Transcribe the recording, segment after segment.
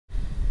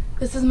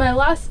This is my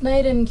last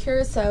night in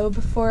Curacao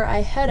before I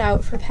head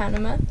out for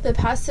Panama. The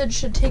passage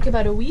should take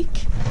about a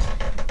week,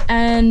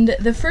 and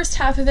the first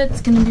half of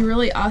it's going to be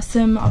really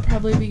awesome. I'll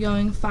probably be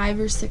going 5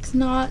 or 6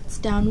 knots,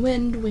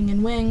 downwind, wing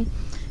and wing.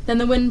 Then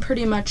the wind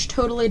pretty much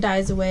totally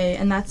dies away,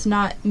 and that's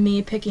not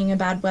me picking a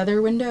bad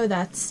weather window,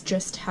 that's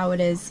just how it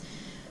is.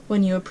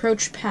 When you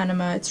approach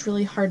Panama, it's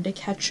really hard to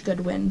catch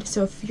good wind,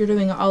 so if you're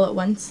doing it all at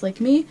once like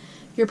me,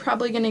 you're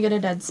probably going to get a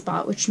dead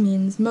spot, which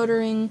means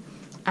motoring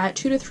at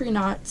 2 to 3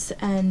 knots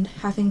and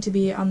having to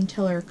be on the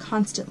tiller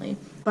constantly.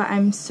 But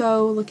I'm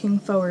so looking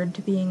forward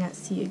to being at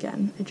sea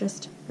again. I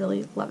just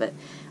really love it.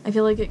 I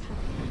feel like it.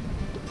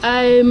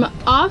 I'm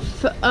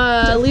off,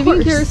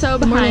 leaving Curacao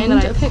behind,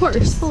 of course.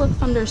 It's full of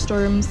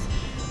thunderstorms,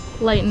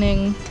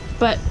 lightning,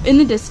 but in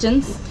the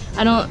distance,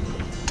 I don't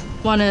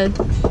want to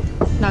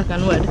knock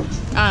on wood.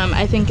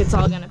 I think it's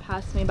all gonna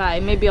pass me by.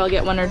 Maybe I'll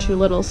get 1 or 2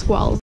 little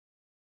squalls.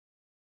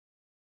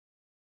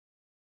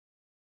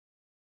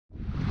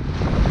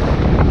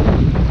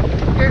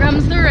 Here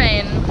comes the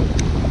rain,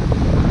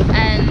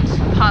 and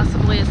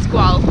possibly a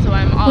squall, so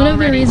I'm all ready. One of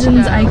the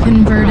reasons I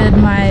converted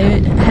my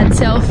head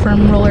sail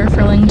from roller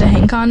furling to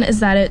hang on is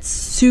that it's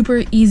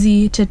super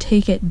easy to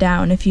take it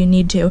down if you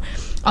need to.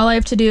 All I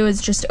have to do is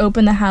just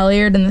open the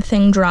halyard and the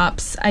thing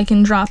drops. I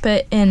can drop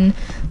it in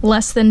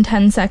less than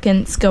 10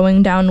 seconds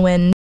going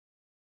downwind.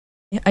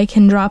 I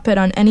can drop it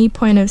on any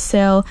point of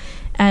sail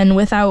and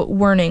without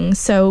warning.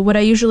 So what I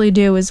usually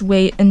do is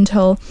wait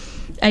until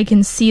I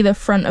can see the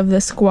front of the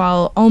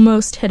squall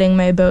almost hitting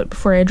my boat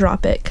before I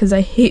drop it, because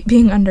I hate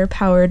being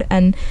underpowered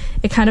and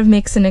it kind of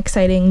makes an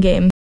exciting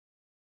game.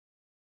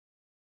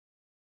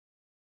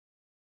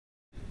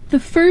 The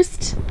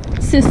first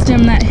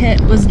system that hit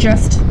was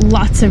just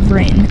lots of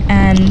rain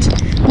and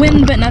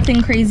wind, but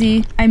nothing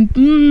crazy. I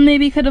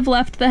maybe could have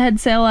left the head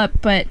sail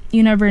up, but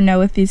you never know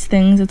with these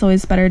things. It's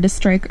always better to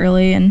strike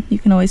early and you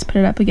can always put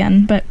it up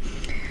again. But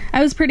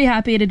I was pretty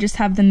happy to just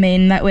have the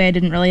main. That way I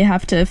didn't really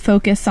have to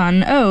focus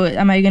on, oh,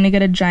 am I going to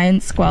get a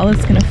giant squall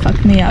that's going to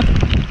fuck me up?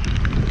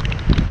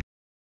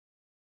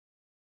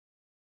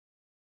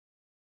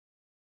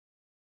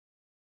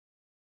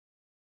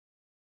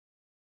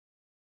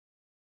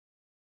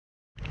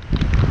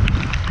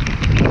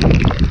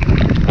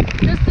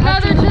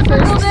 After the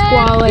first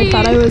squall, I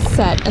thought I was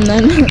set, and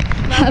then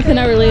half an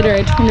hour later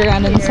I turned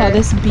around and saw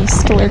this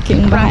beast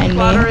lurking behind me.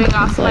 Watering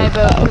off my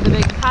boat for the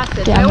big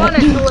passage. Damn I want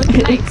it to look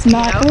nice. It's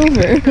not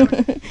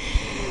over.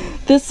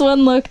 This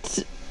one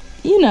looked,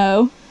 you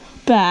know,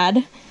 bad.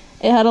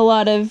 It had a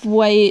lot of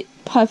white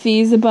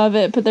puffies above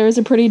it, but there was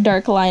a pretty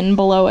dark line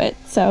below it,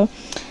 so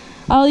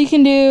all you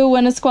can do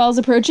when a squall is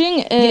approaching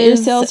is get your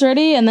sails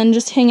ready and then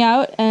just hang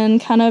out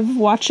and kind of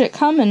watch it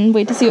come and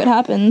wait to see what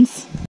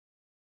happens.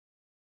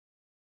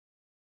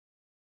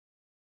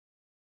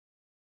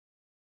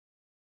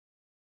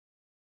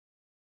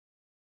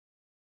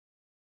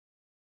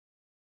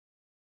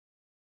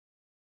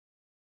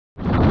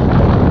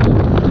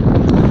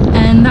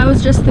 And that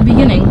was just the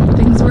beginning.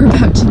 Things were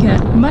about to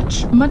get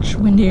much, much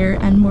windier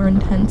and more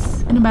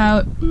intense in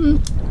about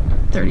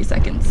 30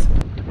 seconds.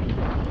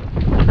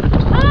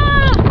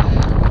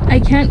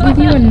 I can't give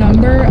you a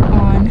number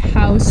on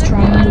how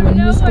strong the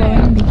wind was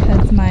blowing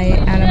because my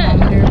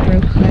anemometer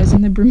broke when I was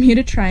in the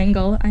Bermuda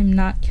Triangle. I'm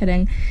not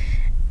kidding.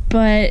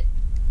 But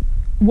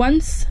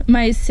once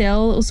my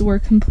sails were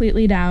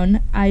completely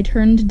down, I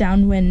turned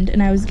downwind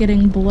and I was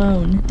getting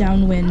blown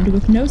downwind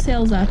with no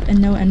sails up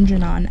and no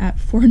engine on at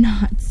 4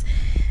 knots.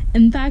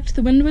 In fact,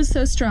 the wind was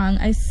so strong,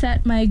 I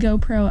set my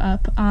GoPro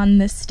up on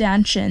the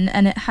stanchion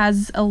and it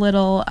has a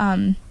little,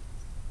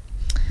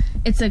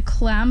 it's a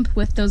clamp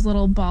with those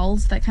little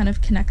balls that kind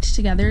of connect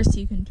together so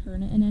you can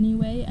turn it in any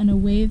way, and a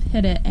wave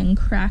hit it and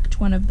cracked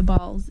one of the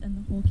balls and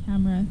the whole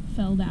camera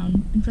fell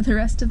down. And for the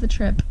rest of the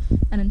trip,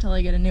 and until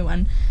I get a new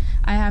one,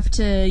 I have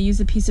to use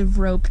a piece of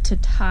rope to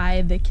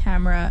tie the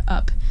camera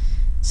up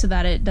so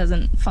that it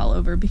doesn't fall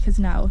over because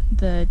now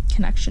the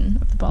connection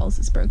of the balls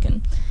is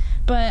broken.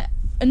 But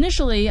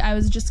initially, I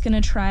was just going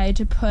to try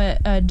to put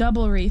a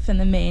double reef in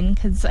the main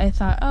because I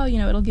thought, oh, you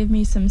know, it'll give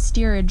me some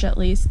steerage at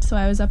least. So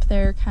I was up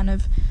there kind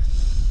of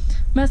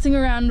messing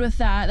around with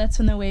that. That's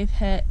when the wave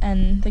hit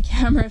and the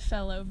camera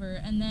fell over.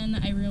 And then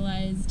I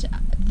realized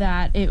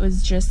that it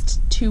was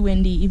just too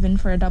windy even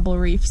for a double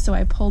reef, so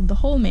I pulled the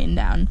whole main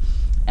down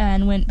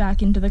and went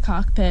back into the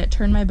cockpit,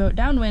 turned my boat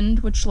downwind,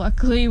 which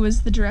luckily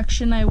was the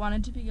direction I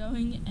wanted to be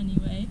going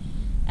anyway,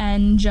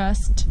 and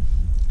just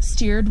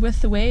steered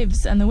with the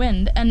waves and the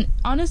wind. And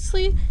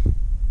honestly,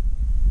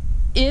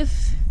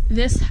 if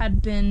this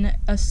had been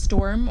a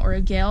storm or a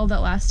gale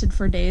that lasted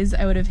for days,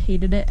 I would have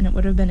hated it and it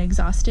would have been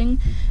exhausting.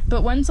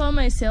 But once all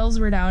my sails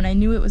were down, I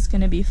knew it was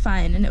going to be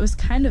fine, and it was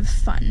kind of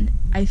fun.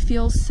 I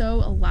feel so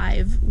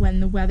alive when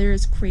the weather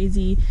is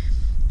crazy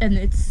and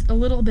it's a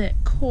little bit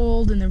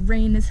cold and the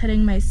rain is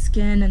hitting my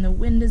skin and the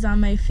wind is on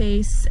my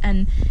face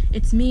and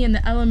it's me and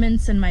the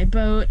elements and my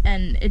boat,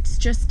 and it's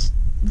just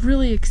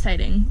really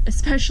exciting,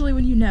 especially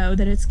when you know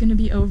that it's going to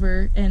be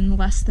over in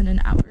less than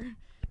an hour.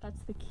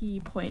 That's the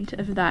key point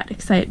of that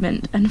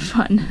excitement and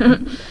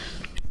fun.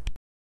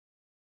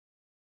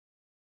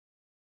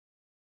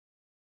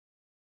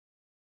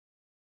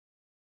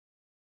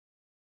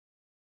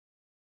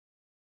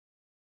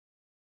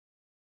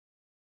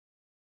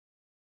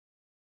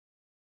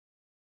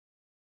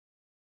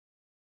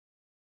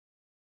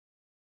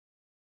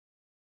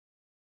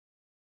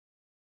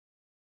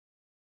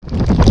 Wow,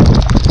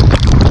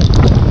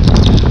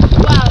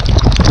 this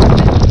is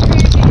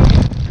crazy.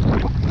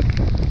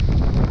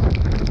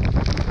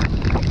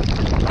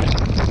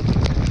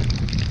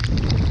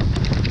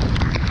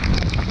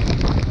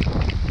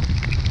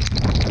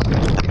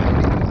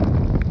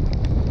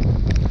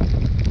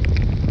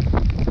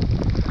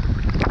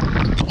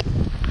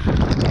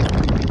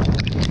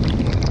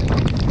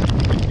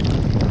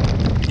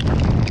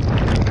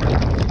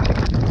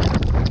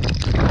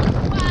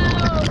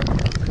 Wow,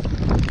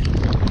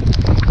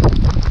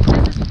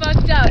 this is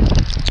fucked up,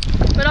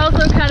 but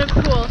also kind of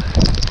cool.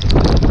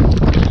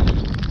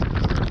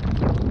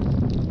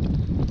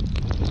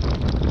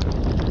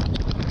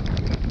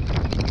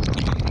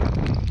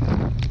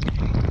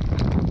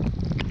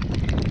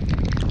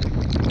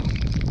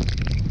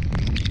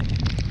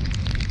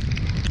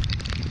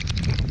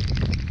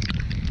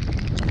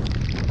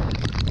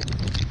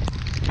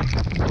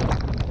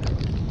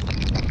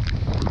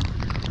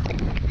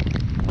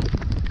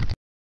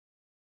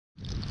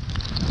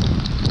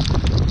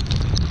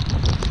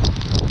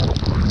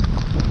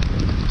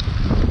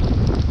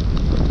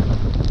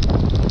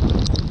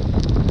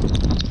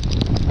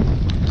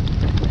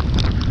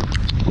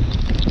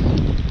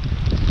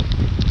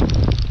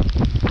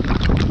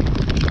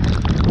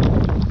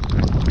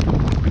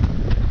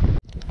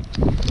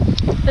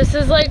 This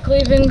is like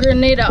leaving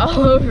Grenada all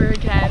over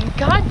again.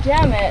 God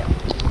damn it.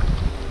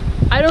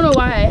 I don't know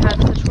why I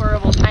had such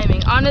horrible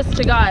timing. Honest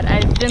to God,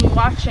 I've been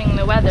watching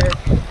the weather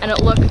and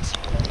it looked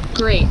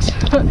great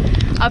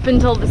up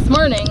until this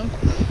morning.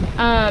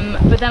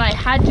 But then I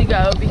had to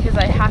go because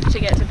I have to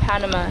get to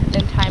Panama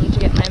in time to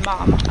get my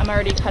mom. I'm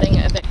already cutting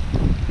it a bit.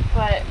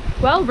 But,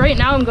 well, right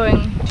now I'm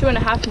going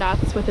 2.5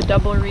 knots with a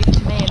double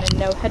reefed main and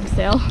no head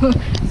sail.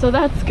 So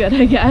that's good,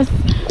 I guess.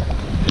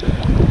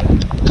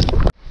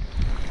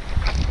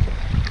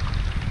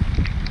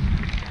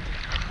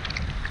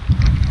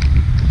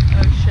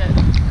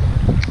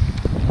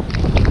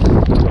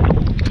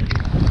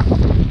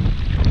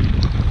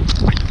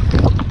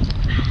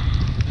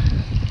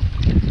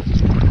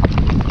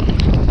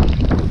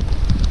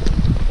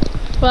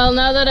 Well,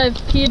 now that I've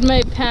peed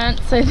my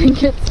pants, I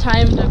think it's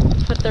time to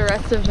put the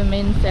rest of the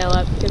mainsail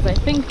up because I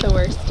think the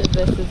worst of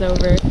this is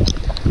over.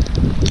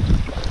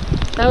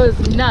 That was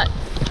nuts.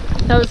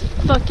 That was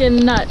fucking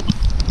nuts.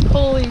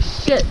 Holy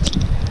shit.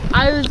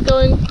 I was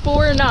going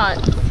 4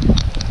 knots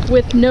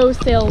with no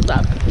sails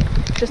up,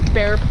 just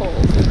bare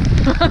poles.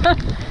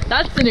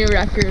 That's a new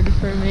record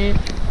for me.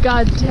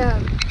 God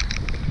damn.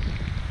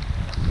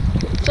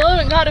 Still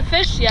haven't caught a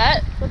fish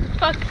yet. What the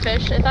fuck,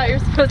 fish? I thought you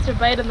were supposed to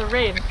bite in the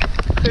rain.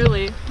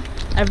 Clearly,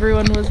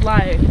 everyone was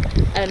lying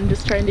and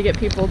just trying to get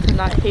people to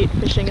not hate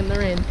fishing in the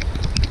rain.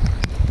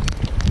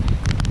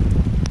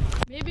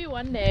 Maybe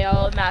one day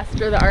I'll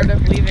master the art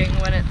of leaving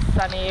when it's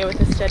sunny with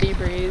a steady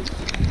breeze.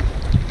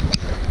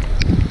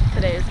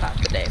 Today is not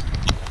the day.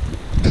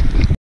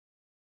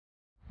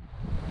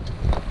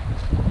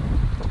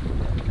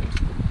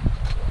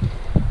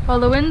 Well,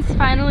 the wind's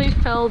finally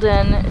filled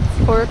in.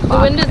 It's 4 o'clock. The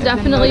wind is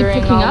definitely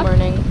picking up.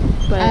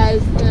 But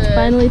as the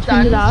finally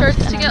turned it off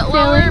starts to get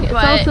lower,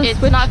 but it's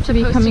not to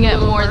be coming at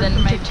more than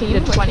 15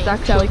 to 20. It's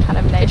actually kind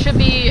of nice. It should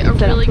be a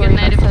really good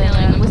night of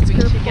sailing. We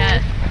should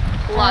get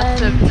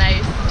lots of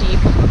nice, deep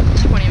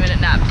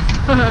 20-minute naps.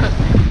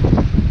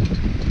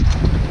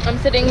 I'm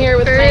sitting here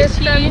with my tea.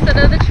 Sunset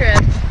of the trip.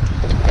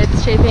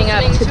 It's shaping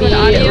up to be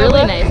a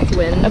really nice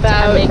wind.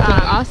 I'm making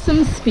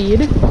awesome speed.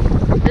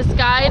 The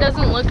sky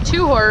doesn't look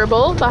too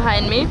horrible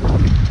behind me.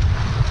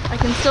 I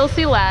can still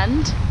see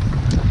land.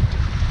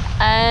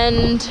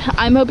 And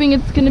I'm hoping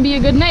it's gonna be a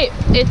good night.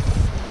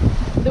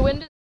 The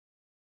wind is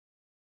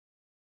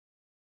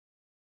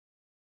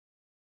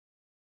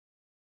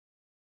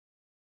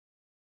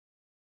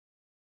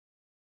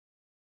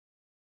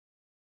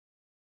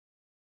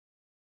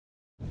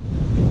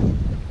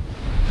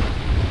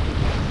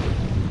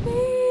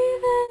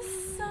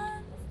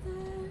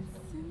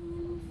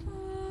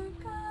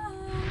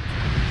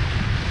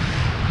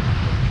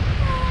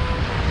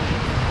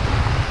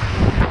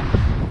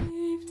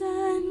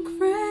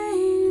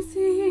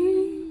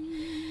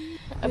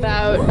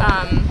about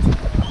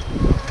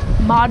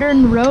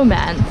modern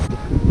romance.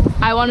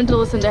 I wanted to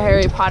listen to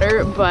Harry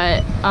Potter,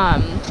 but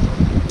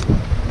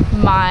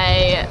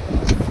my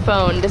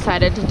phone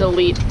decided to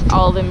delete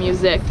all the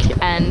music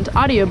and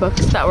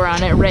audiobooks that were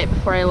on it right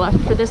before I left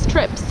for this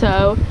trip.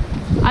 So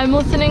I'm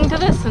listening to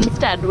this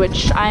instead,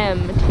 which I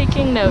am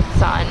taking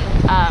notes on.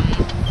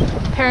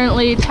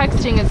 Apparently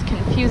texting is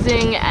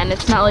confusing and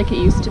it's not like it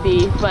used to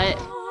be,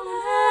 but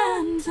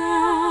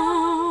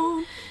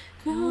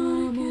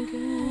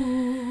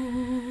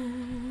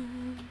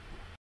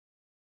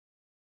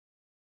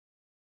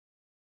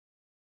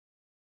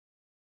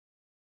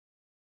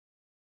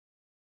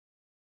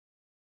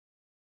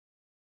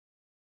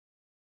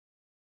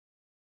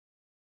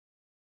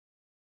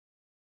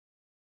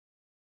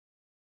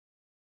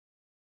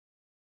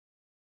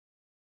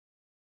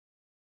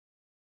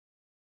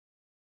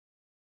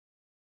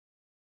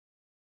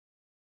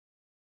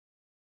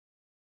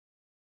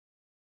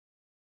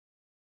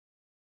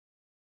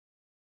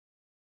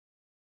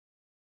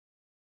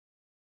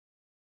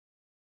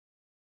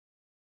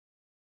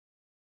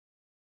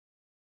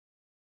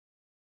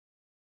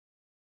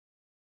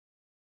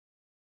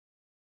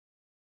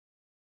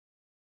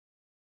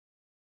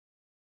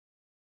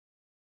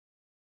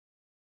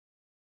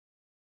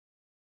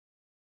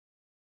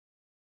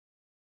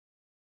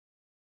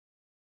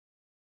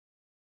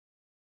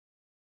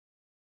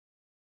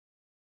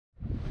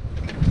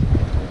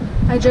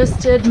I just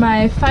did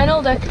my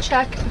final deck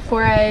check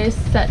before I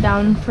sat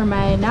down for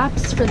my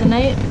naps for the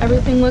night.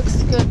 Everything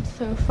looks good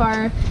so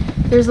far.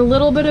 There's a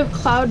little bit of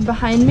cloud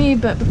behind me,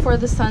 but before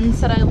the sun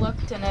set I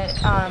looked and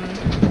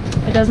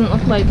it doesn't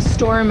look like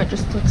storm, it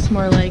just looks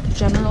more like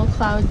general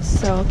clouds,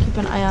 so I'll keep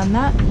an eye on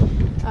that.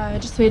 I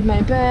just made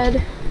my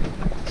bed,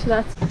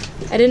 so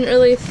I didn't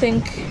really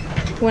think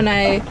when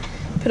I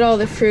put all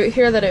the fruit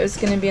here that it was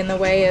going to be in the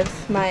way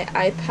of my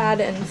iPad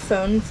and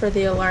phone for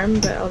the alarm,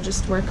 but I'll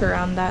just work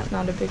around that,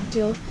 not a big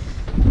deal.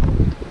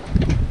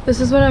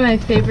 This is one of my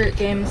favorite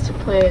games to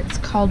play. It's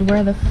called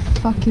Where the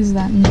Fuck Is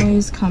That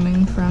Noise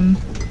Coming From?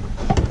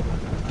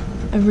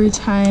 Every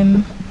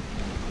time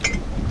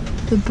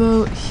the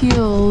boat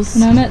heels,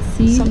 when I'm at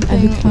sea,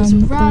 something is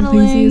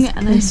rattling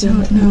and I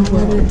don't know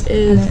what it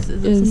is.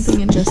 It is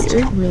just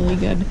really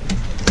good.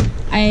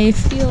 I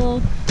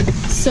feel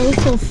so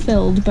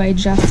fulfilled by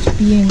just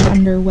being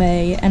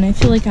underway, and I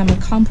feel like I'm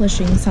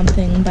accomplishing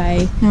something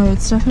by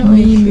it's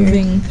definitely me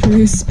moving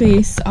through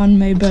space on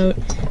my boat,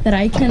 that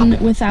I can,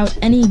 without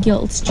any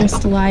guilt,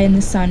 just lie in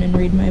the sun and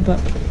read my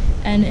book.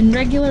 And in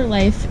regular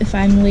life, if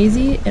I'm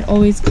lazy, it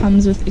always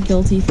comes with a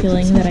guilty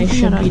feeling that I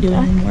should be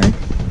doing more.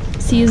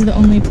 Sea is the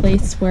only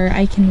place where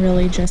I can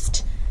really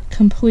just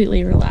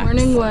completely relax.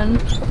 Morning one.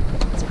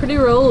 It's pretty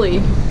rolly.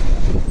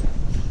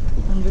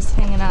 I'm just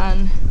hanging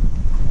on.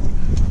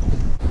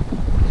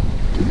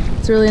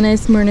 It's a really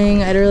nice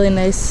morning. I had a really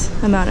nice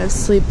amount of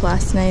sleep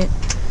last night.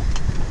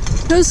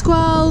 No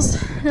squalls,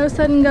 no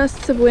sudden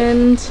gusts of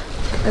wind.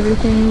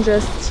 Everything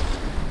just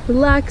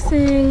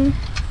relaxing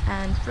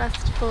and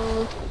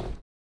restful.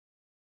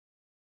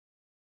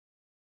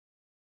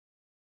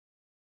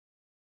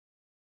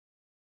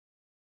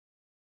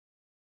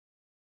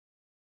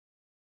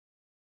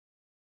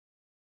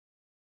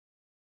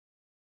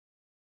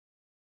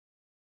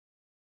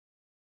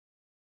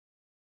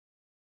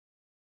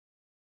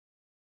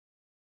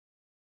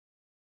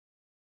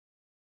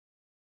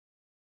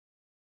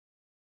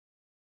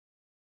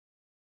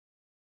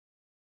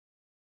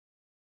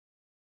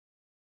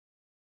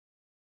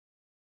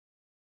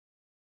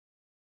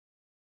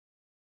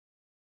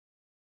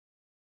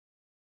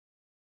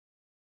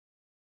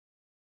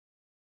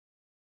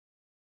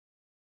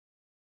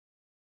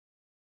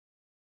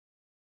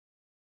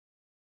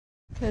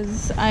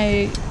 Because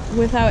I,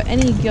 without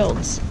any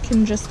guilt,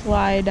 can just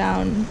lie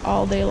down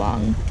all day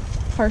long,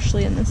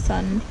 partially in the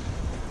sun,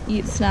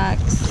 eat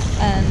snacks,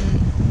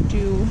 and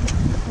do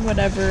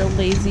whatever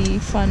lazy,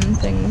 fun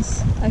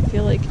things I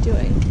feel like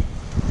doing.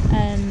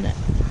 And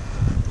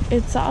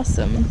it's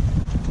awesome.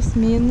 Just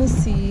me and the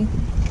sea.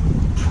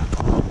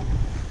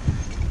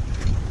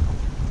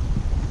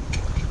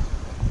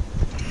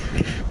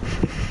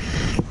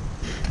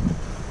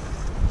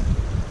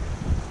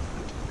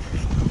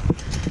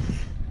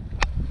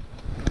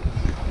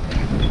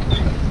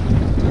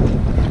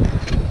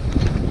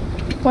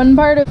 One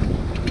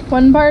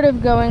part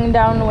of going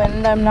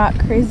downwind I'm not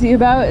crazy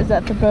about is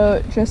that the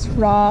boat just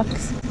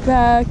rocks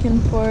back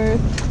and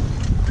forth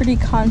pretty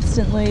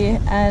constantly,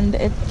 and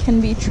it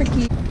can be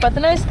tricky. But the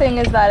nice thing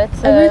is that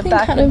it's everything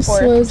back kind and of forth,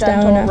 slows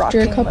down gentle after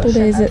a rocking couple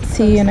motion days at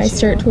sea, and I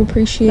start to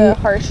appreciate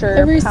harsher,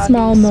 every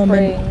small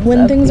moment.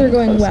 When things are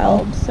going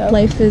well,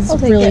 life is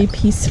really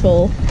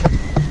peaceful.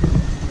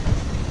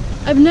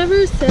 I've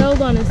never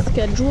sailed on a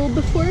schedule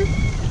before,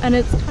 and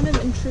it's kind of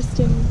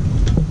interesting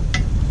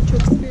to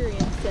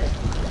experience it.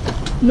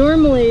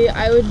 Normally,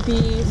 I would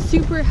be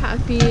super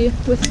happy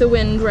with the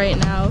wind right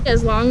now.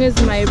 As long as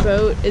my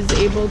boat is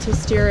able to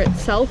steer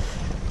itself,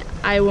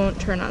 I won't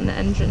turn on the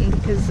engine,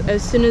 because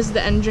as soon as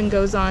the engine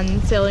goes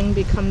on, sailing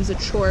becomes a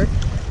chore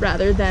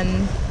rather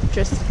than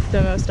just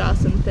the most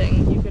awesome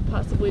thing you could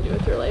possibly do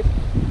with your life.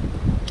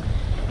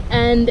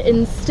 And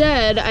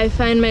instead, I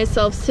find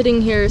myself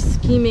sitting here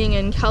scheming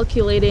and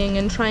calculating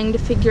and trying to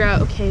figure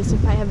out, okay, so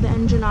if I have the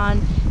engine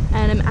on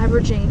and I'm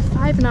averaging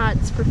 5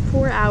 knots for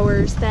 4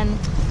 hours, then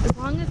as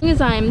long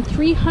as I'm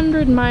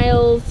 300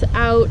 miles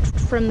out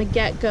from the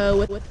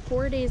get-go with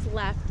 4 days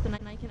left, then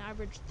I can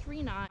average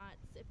 3 knots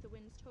if the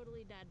wind's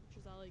totally dead, which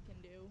is all I can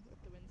do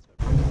if the wind's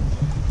totally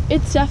dead.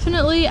 It's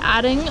definitely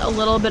adding a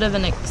little bit of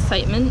an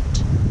excitement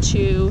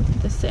to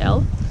the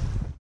sail.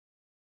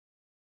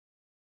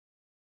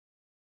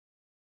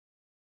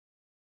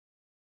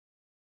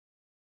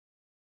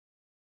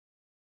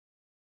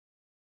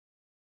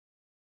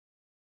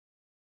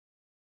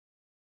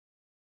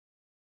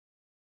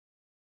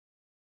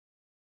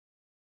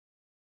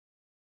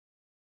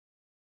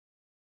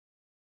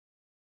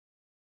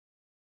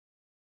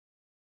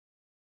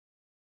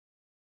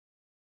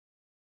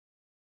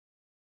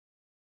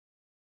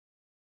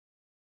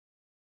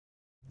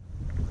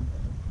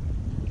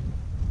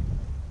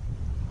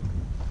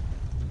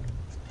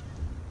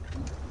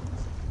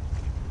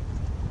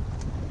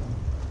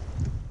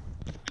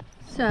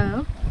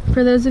 So,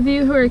 for those of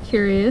you who are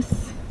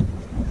curious,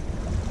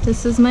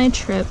 this is my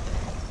trip.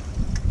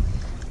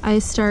 I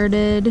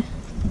started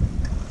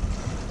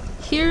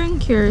here in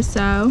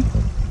Curacao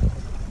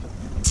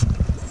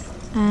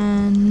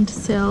and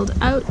sailed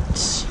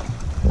out,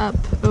 up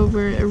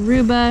over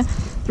Aruba,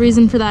 The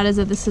reason for that is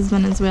that this is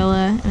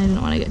Venezuela and I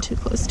didn't want to get too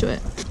close to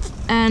it.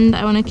 And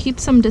I want to keep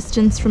some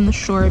distance from the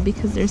shore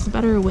because there's a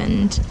better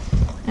wind.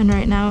 And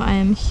right now I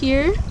am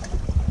here.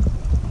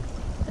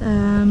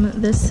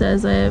 This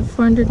says I have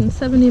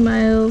 470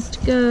 miles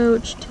to go,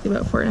 which should take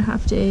about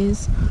 4.5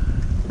 days.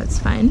 That's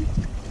fine.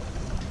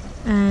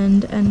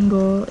 And end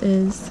goal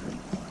is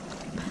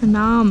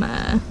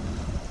Panama.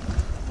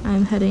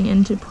 I'm heading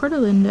into Puerto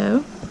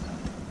Lindo,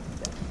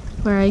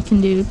 where I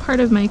can do part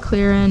of my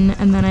clear-in,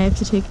 and then I have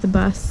to take the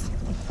bus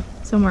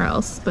somewhere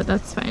else, but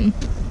that's fine.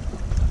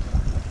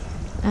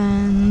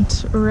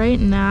 And right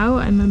now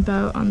I'm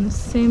about on the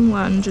same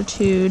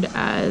longitude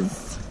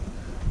as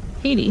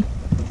Haiti,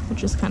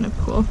 which is kind of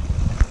cool.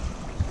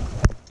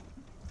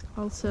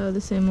 Also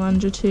the same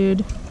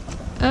longitude.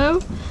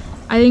 Oh,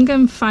 I think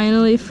I'm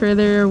finally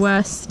further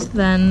west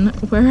than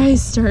where I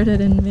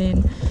started in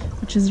Maine,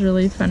 which is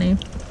really funny.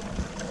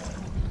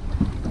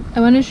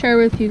 I want to share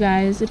with you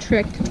guys a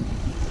trick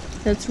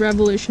that's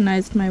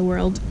revolutionized my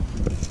world.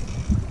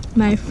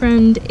 My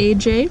friend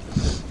AJ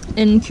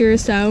in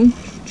Curacao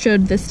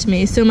showed this to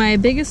me. So my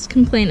biggest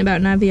complaint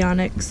about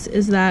Navionics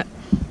is that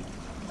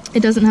it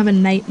doesn't have a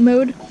night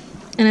mode.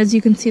 And as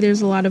you can see,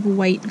 there's a lot of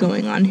white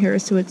going on here,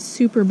 so it's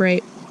super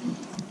bright.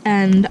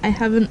 And I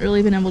haven't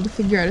really been able to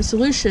figure out a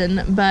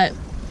solution, but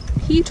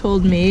he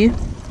told me,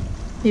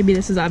 maybe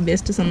this is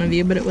obvious to some of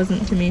you, but it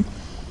wasn't to me.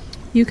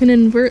 You can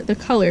invert the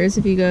colors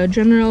if you go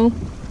general,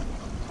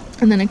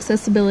 and then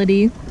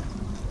accessibility,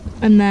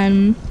 and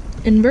then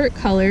invert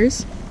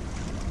colors,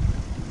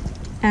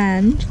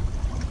 and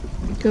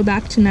go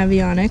back to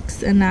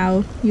Navionics, and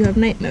now you have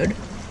night mode.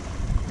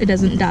 It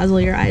doesn't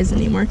dazzle your eyes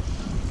anymore.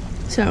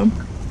 So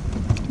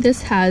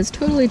this has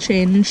totally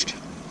changed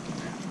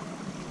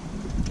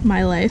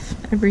my life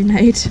every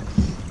night.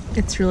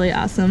 It's really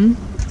awesome.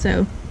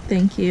 So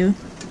thank you,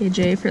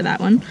 AJ, for that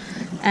one.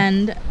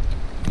 And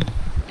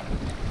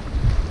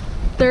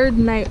third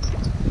night,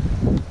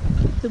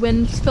 the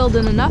wind's filled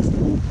in enough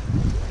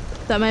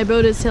that my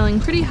boat is sailing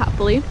pretty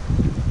happily.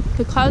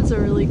 The clouds are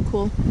really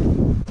cool.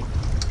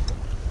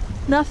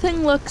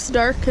 Nothing looks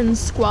dark and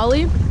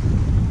squally,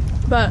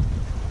 but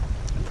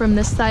from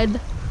this side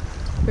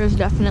there's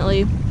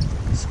definitely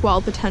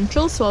squall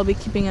potential, so I'll be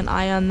keeping an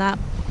eye on that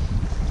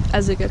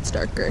as it gets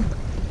darker,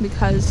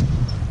 because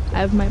I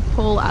have my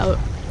pole out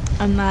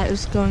and that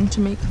is going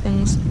to make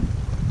things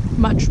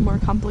much more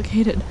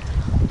complicated.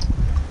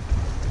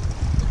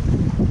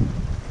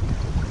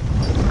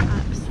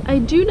 I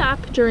do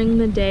nap during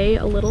the day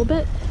a little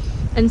bit,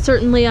 and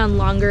certainly on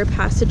longer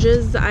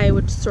passages I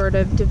would sort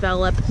of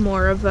develop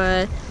more of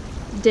a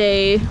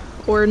day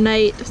or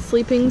night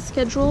sleeping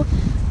schedule,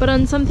 but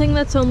on something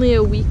that's only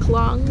a week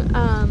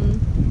long,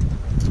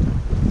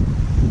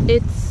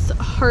 it's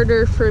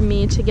harder for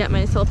me to get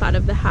myself out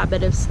of the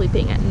habit of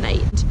sleeping at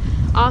night.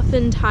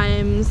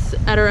 Oftentimes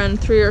at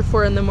around 3 or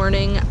 4 in the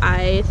morning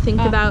I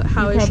think about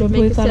how I should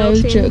make a sail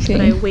change,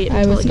 but I wait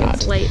until it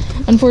gets light.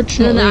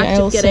 Unfortunately, And then the act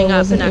I of getting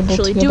also up and wasn't able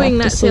actually to go doing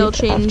back that to sail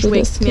sleep change after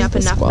wakes this me up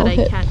because the enough squall that I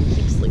hit. can't keep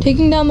sleeping.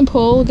 Taking down the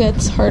pole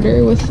gets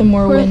harder with the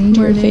more wind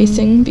you're morning,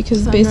 facing,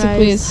 because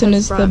basically as soon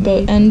as the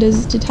boat end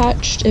is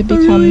detached, it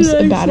becomes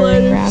a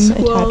battering ram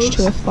attached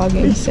to a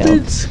flogging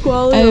sail.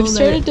 I've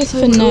started to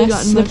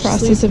finesse the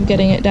process of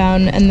getting it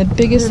down, and the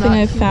biggest thing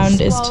I've found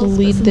is to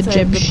lead the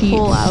jib sheet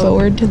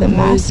forward to the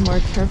mast,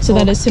 so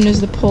that as soon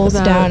as the pole's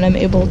down, I'm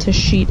able to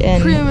sheet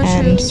in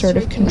and sort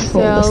of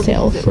control the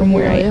sail from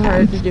where I am. It's really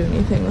hard to do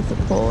anything with the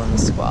pole and the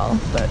squall,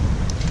 but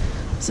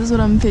this is what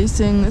I'm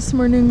facing this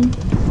morning.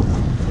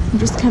 I'm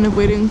just kind of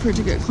waiting for it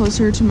to get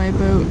closer to my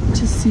boat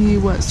to see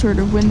what sort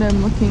of wind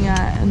I'm looking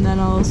at, and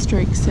then I'll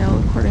strike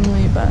sail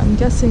accordingly, but I'm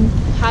guessing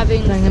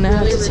Having that I'm gonna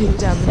have to take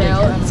down the big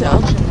head sail,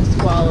 watching the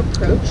squall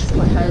approach,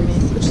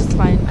 because which is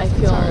fine. I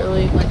feel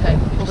really like I can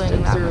just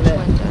holding that observe much it.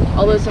 wind anyway.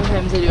 Although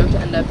sometimes I do have to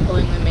end up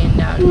pulling the main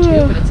down too,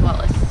 but it's a lot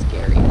less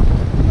scary.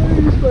 I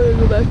just want to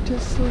go back to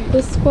sleep.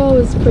 This squall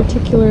is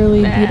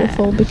particularly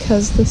beautiful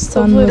because the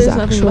sun was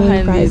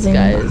actually rising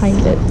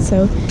behind it,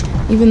 so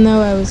even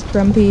though I was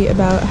grumpy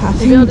about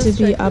having to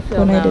be up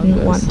when I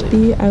didn't want to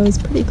be, I was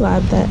pretty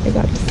glad that I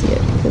got to see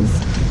it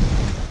because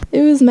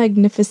it was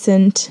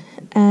magnificent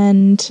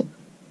and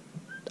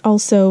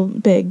also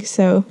big,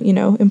 so, you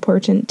know,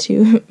 important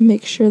to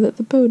make sure that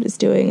the boat is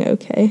doing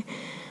okay.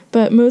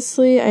 But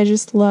mostly I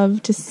just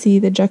love to see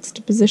the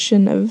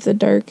juxtaposition of the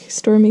dark,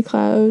 stormy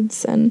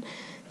clouds and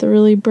the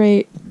really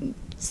bright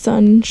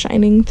sun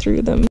shining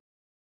through them.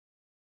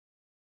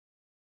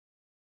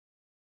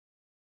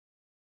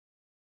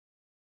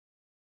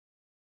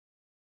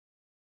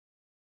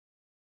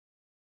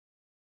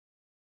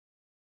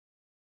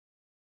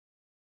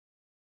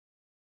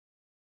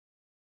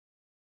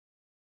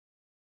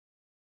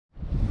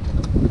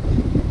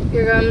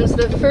 Here comes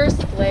the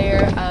first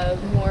layer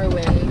of more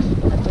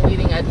wind at the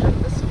leading edge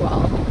of the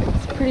squall.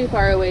 It's pretty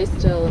far away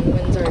still and the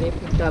wind's already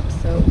picked up,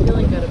 so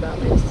feeling good about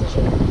my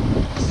decision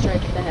to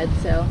strike the head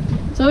sail.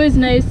 It's always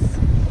nice.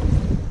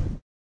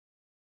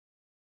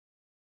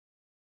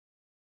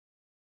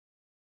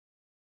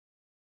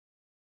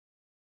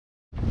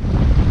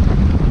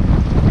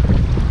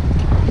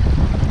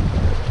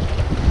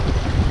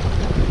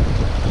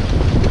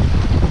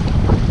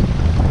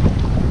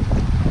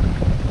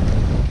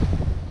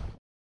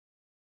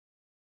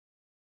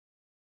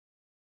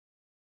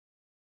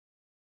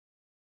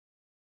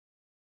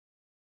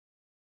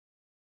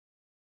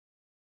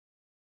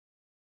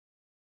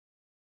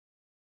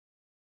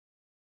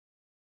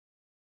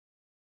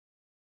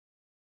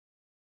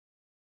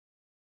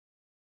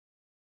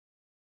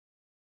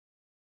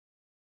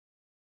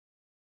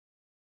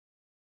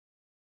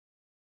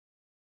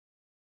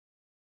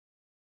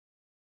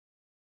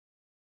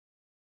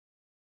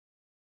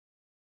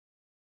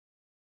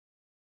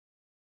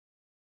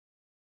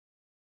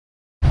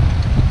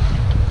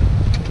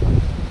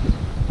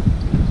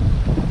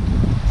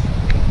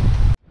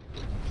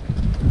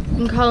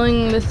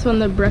 calling this one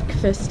the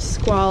breakfast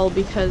squall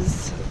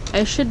because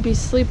I should be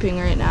sleeping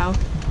right now.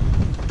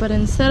 But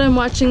instead I'm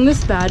watching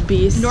this bad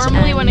beast.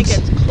 Normally when it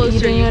gets closer,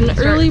 eating an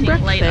early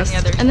breakfast,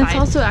 and it's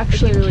also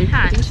actually a really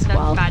pretty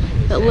squall that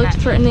looked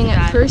threatening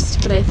at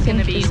first, but I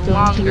think is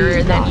going to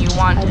be than you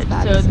wanted.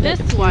 So this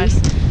one,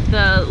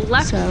 the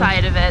left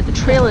side of it, the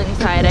trailing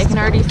side, I can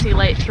already see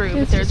light through,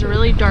 but there's a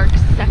really dark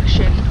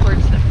section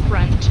towards the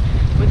front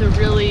with a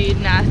really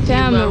nasty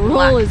the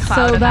roll is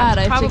so bad.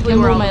 I have to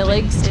gimbal my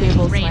legs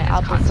table so my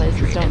apple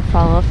slices don't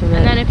fall off of it.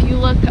 And then if you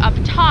look up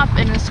top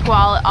in a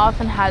squall, it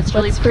often has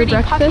really pretty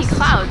puffy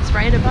clouds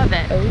right above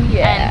it. Oh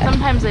yeah. And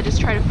sometimes I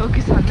just try to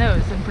focus on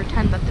those and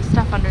pretend that the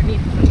stuff underneath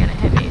isn't gonna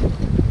hit me.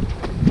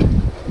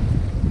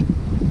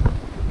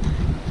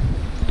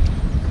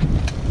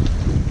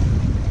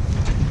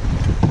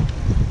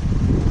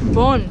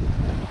 Bon.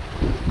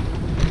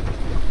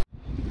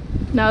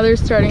 Now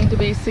there's starting to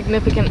be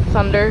significant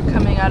thunder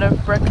coming out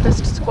of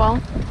breakfast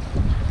squall.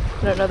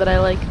 I don't know that I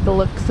like the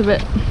looks of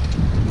it.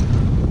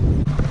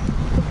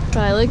 But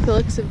I like the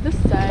looks of this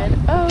side.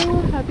 Oh,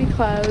 happy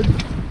clouds.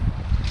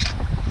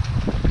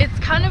 It's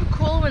kind of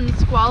cool when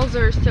squalls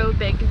are so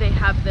big they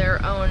have their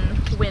own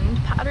wind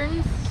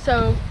patterns.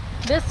 So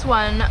this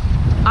one,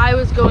 I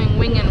was going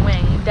wing and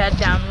wing, dead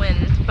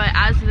downwind, but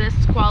as this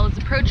squall is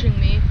approaching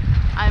me,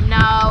 I'm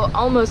now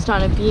almost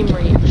on a beam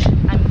reach.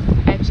 I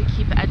have to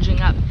keep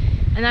edging up.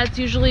 And that's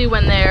usually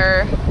when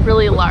they're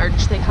really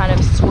large, they kind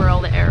of swirl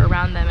the air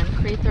around them and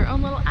create their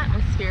own little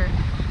atmosphere.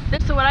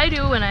 So what I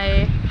do when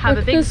I have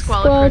a big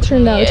squall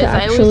approaching me is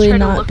I always try to look through it. Turned out to actually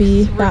not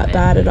be that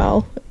bad at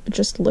all. It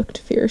just looked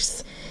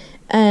fierce.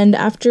 And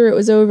after it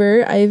was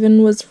over,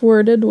 Ivan was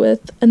rewarded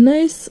with a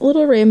nice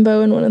little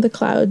rainbow in one of the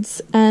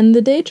clouds. And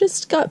the day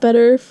just got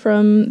better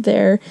from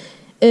there.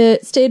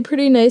 It stayed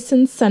pretty nice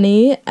and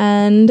sunny,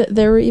 and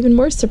there were even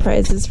more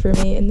surprises for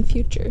me in the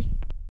future.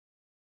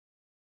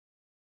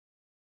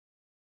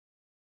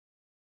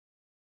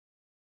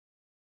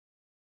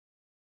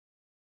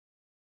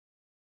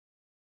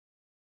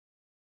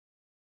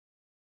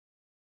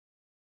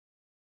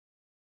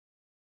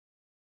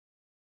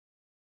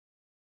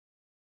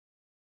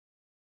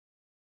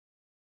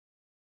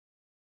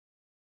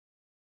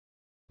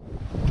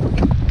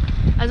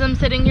 As I'm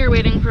sitting here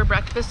waiting for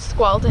breakfast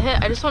squall to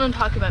hit, I just want to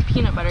talk about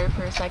peanut butter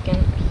for a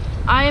second.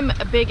 I'm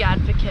a big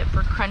advocate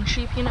for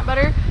crunchy peanut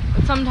butter,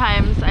 but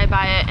sometimes I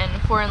buy it in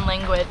foreign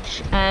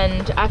language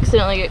and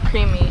accidentally get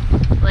creamy.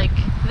 Like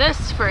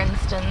this, for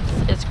instance,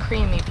 is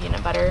creamy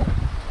peanut butter,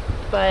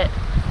 but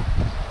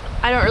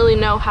I don't really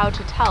know how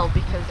to tell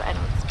because I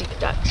don't speak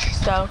Dutch,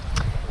 so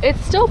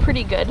it's still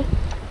pretty good.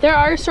 There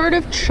are sort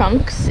of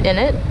chunks in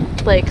it,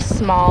 like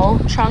small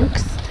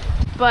chunks,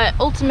 but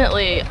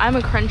ultimately, I'm a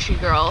crunchy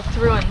girl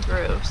through and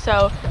through.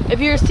 So if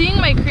you're seeing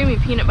my creamy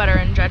peanut butter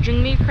and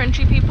judging me,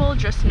 crunchy people,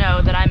 just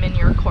know that I'm in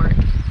your court.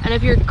 And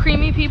if you're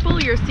creamy people,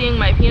 you're seeing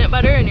my peanut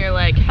butter and you're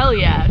like, hell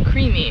yeah,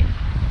 creamy.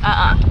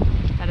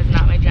 That is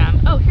not my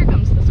jam. Oh, here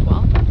comes the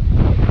squall.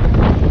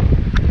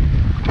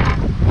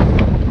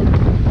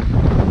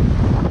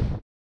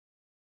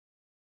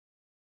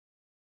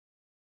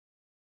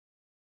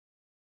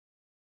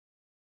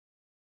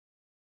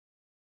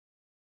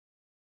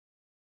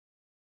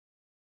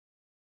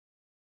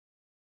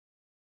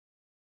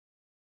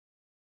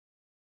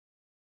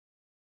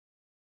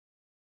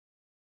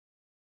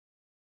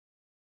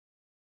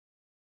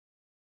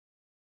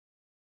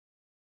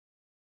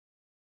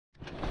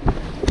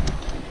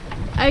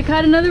 I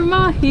caught another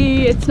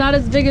mahi. It's not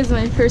as big as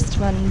my first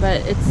one, but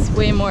it's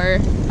way more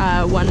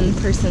one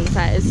person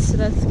size, so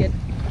that's good.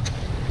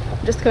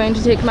 I'm just going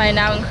to take my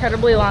now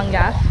incredibly long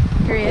gaff.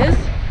 Here he is.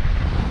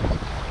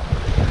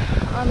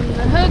 On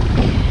the hook.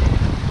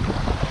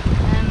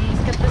 And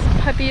let's get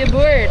this puppy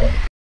aboard.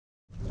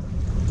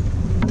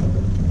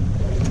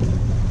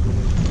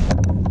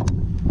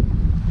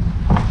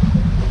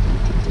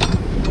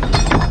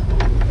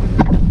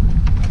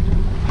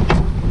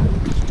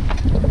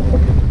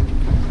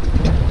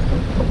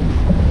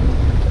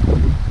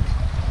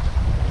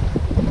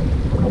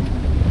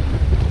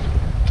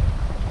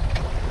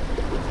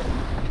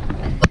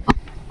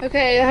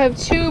 Okay, I have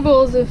 2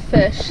 bowls of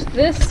fish.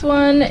 This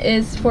one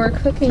is for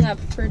cooking up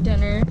for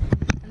dinner,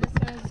 and this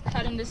one is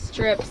cut into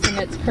strips, and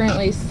it's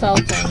currently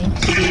salting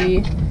to be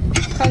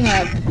hung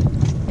up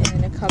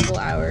in a couple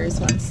hours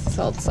once the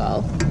salt's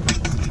all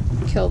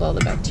killed all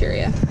the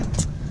bacteria.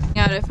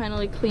 I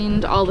finally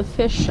cleaned all the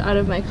fish out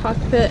of my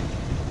cockpit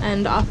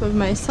and off of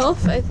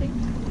myself, I think.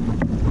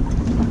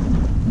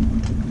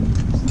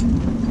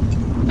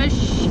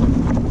 Fish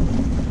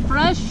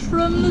fresh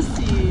from the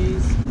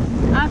seas.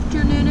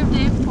 Afternoon of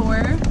day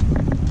 4.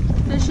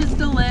 Fish is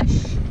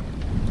delish.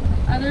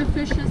 Other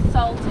fish is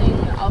salting.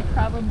 I'll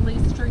probably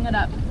string it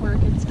up before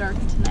it gets dark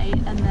tonight.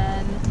 And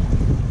then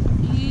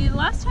the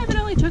last time it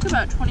only took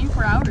about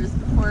 24 hours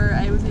before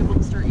I was able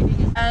to start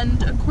eating it.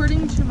 And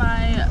according to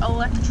my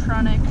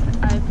electronic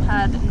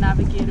iPad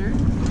navigator,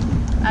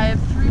 I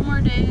have 3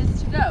 more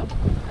days to go,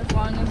 as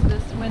long as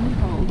this wind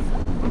holds.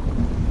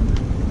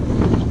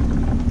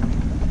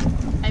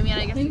 I mean,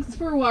 mean, I guess. Thanks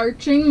for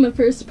watching the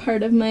first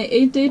part of my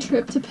 8-day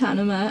trip to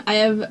Panama. I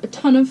have a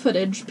ton of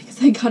footage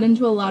because I got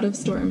into a lot of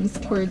storms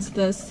towards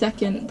the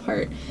second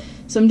part.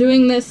 So I'm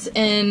doing this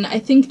in, I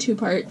think, 2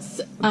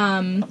 parts.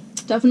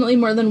 Definitely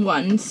more than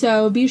 1.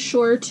 So be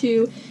sure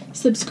to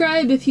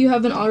subscribe if you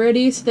haven't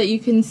already so that you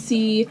can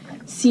see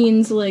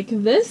scenes like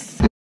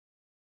this.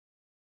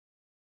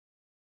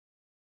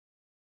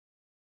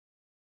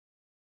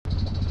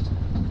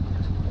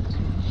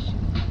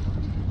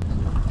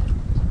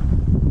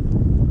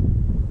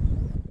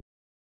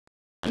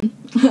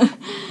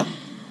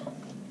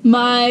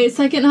 My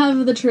second half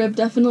of the trip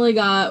definitely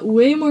got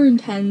way more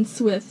intense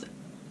with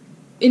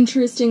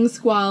interesting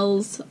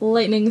squalls,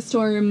 lightning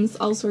storms,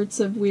 all sorts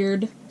of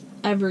weird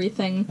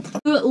everything. If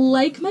you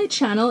like my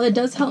channel, it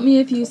does help me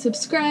if you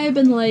subscribe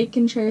and like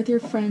and share with your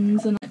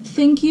friends. And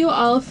thank you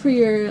all for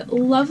your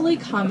lovely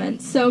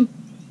comments. So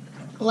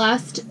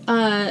last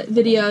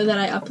video that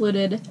I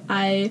uploaded,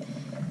 I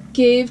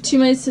gave to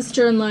my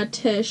sister-in-law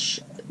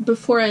Tish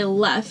before I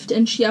left,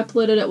 and she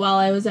uploaded it while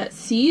I was at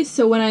sea.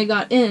 So when I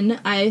got in,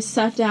 I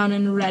sat down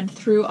and read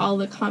through all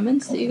the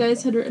comments that you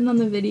guys had written on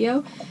the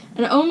video,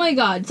 and oh my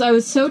god, so I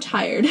was so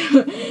tired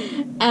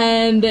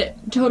and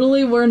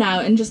totally worn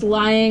out and just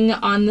lying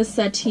on the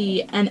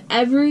settee, and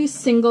every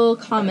single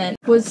comment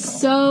was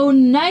so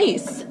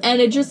nice,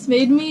 and it just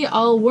made me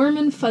all warm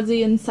and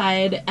fuzzy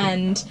inside,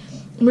 and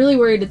I'm really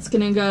worried it's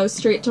gonna go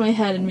straight to my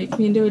head and make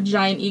me into a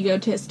giant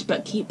egotist,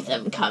 but keep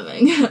them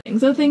coming.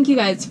 So thank you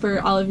guys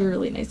for all of your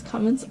really nice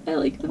comments. I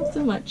like them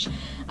so much.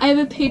 I have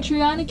a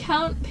Patreon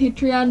account,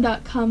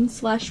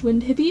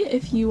 patreon.com/windhippie,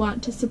 if you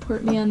want to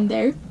support me on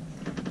there.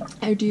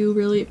 I do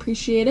really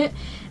appreciate it.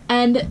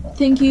 And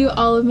thank you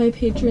all of my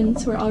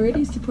patrons who are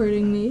already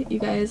supporting me. You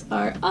guys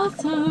are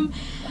awesome.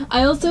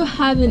 I also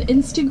have an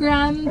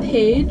Instagram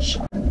page,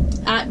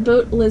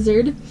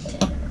 @BoatLizard.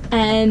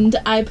 And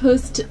I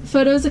post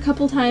photos a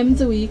couple times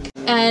a week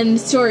and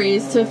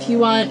stories, so if you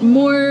want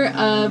more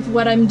of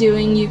what I'm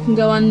doing, you can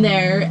go on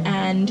there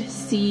and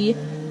see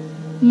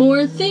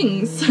more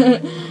things.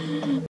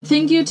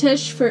 Thank you,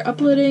 Tish, for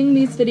uploading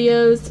these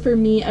videos for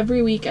me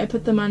every week. I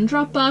put them on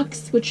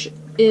Dropbox, which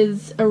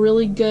is a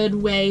really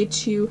good way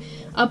to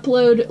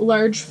upload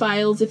large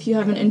files if you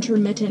have an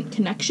intermittent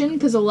connection,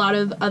 because a lot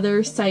of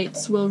other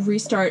sites will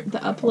restart the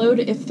upload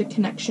if the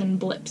connection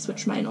blips,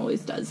 which mine always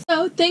does.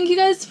 So thank you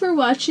guys for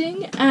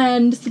watching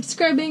and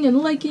subscribing and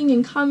liking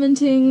and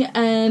commenting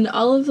and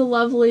all of the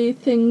lovely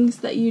things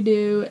that you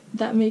do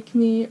that make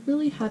me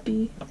really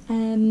happy,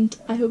 and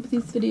I hope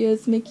these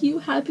videos make you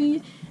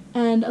happy,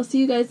 and I'll see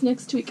you guys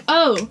next week.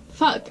 Oh,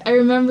 fuck, I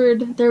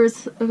remembered there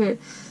was, okay.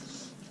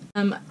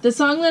 The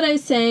song that I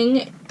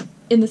sang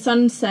in the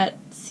sunset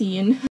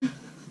scene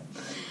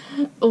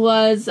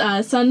was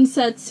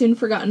Sunset Soon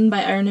Forgotten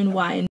by Iron and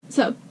Wine.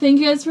 So,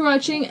 thank you guys for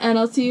watching, and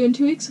I'll see you in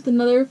 2 weeks with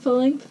another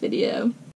full-length video.